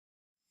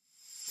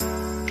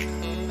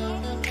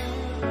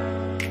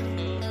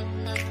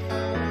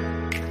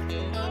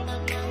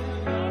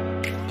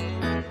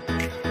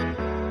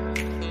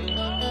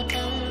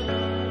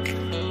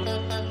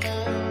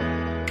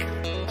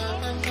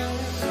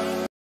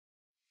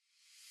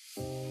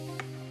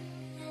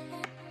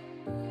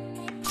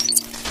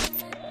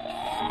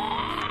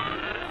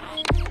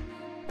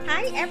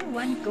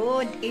everyone,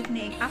 good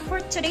evening. For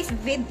today's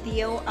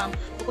video,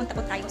 pupunta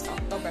po tayo sa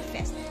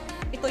Oktoberfest.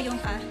 Ito yung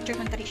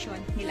German tradition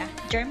nila,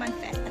 German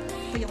fest. At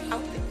ito yung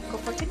outfit ko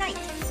for tonight.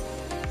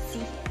 See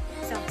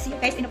you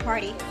guys in the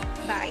party.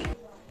 Bye.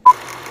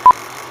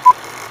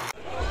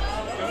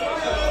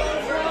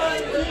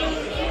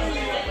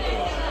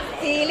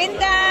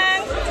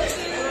 Lindang,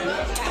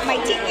 my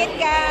ticket,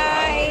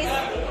 guys.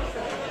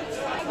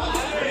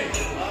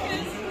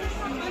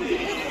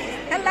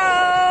 Hello.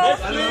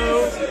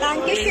 Hello.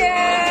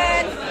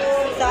 Dankeschön.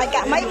 So I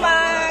got my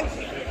mug.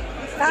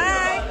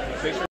 Bye.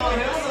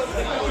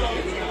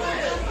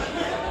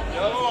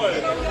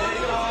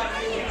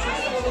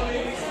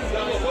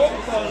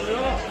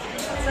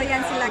 So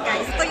yan sila,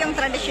 guys. Ito yung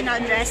traditional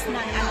dress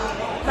ng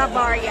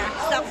Bavaria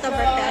sa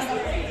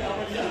Oktoberfest.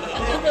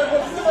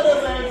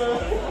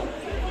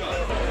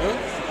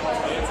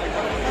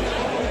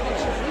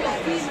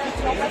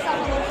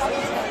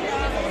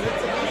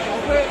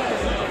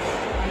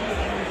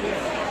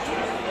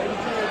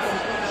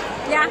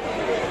 Yeah.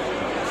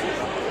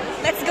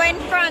 Let's go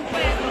in front.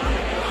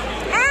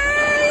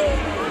 Hi.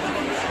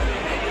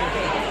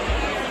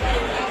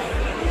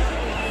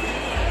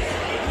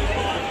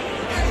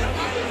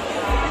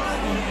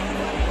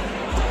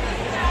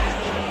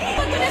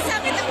 Ito na sa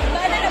akin ang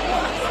bala na po.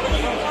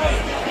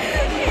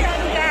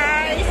 Ayan,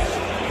 guys.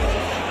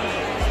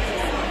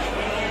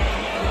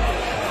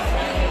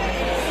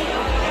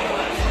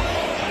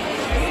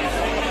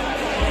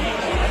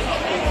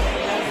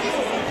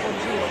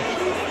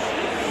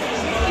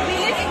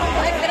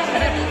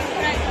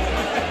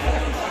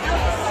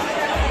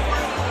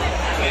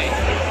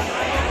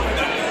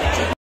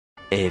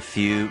 A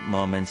few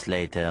moments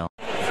later.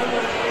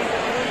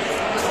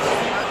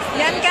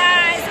 Yan,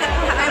 guys,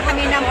 nakuha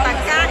kami ng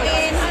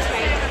pagkain.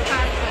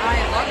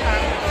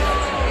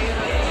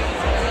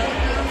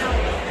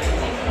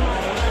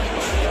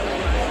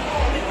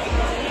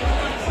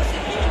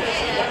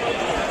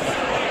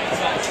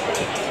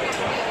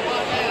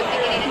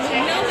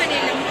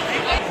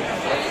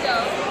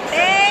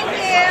 Thank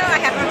you. I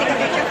have to take a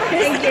picture.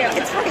 Thank you.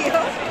 It's for you.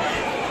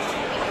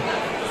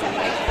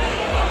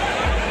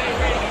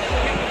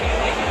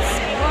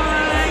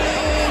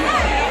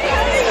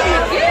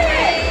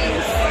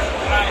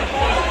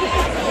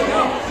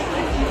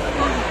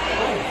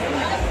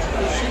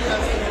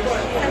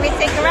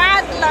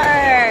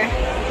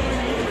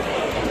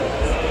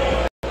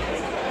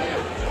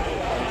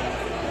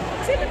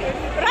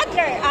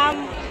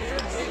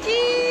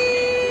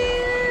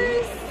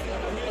 Cheers!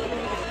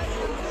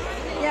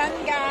 Yan,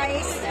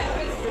 guys.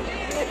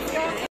 Let's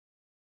go.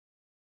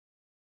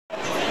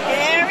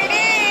 There it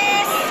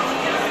is!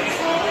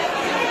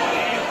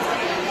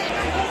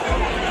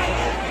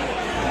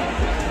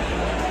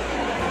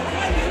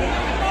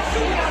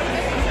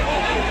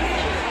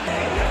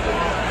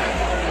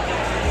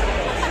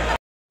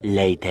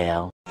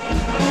 Later.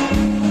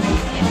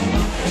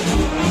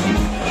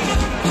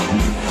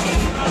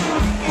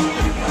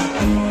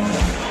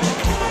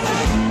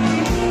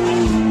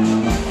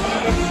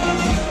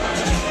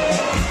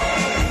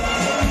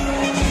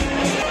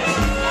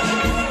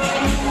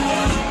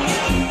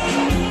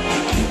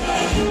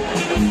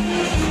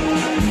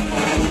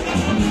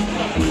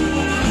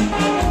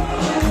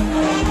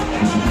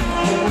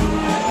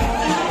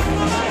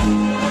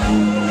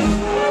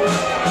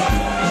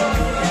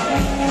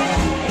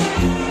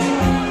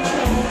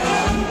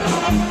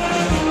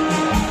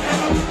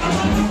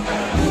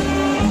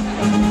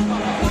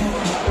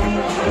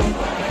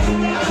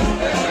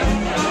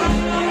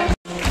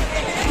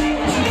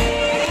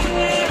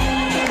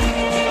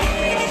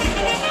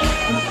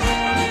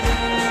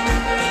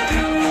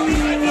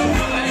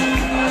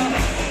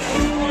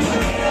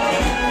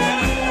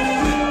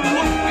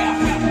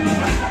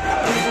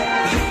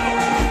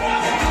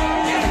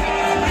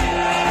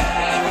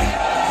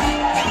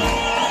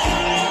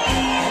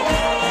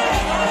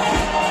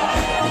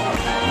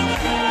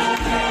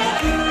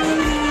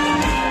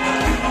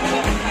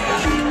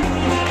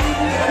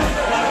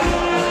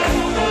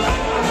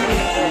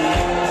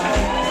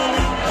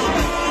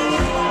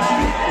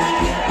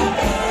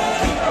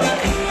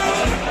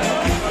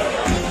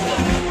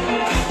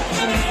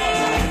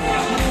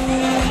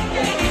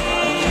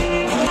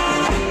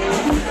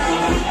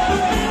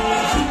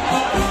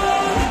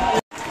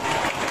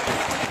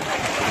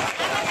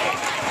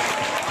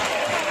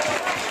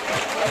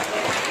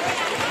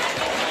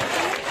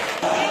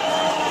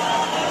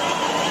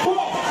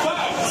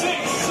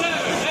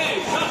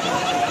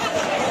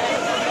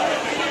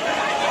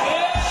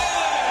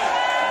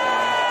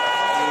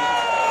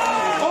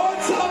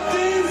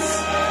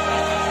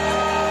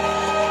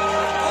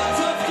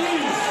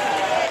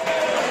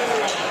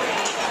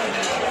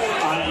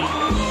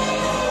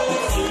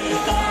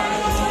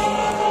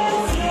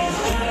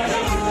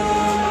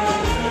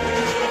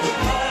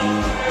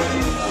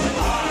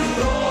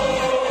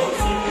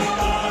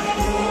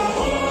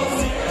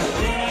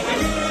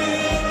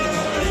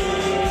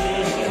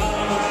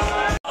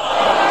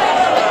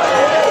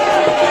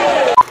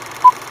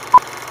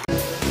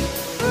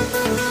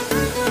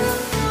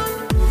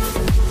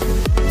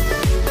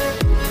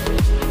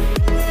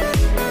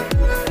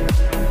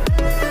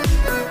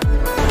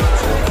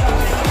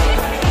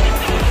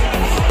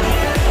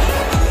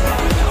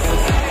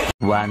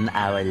 1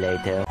 hour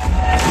later.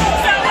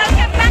 So,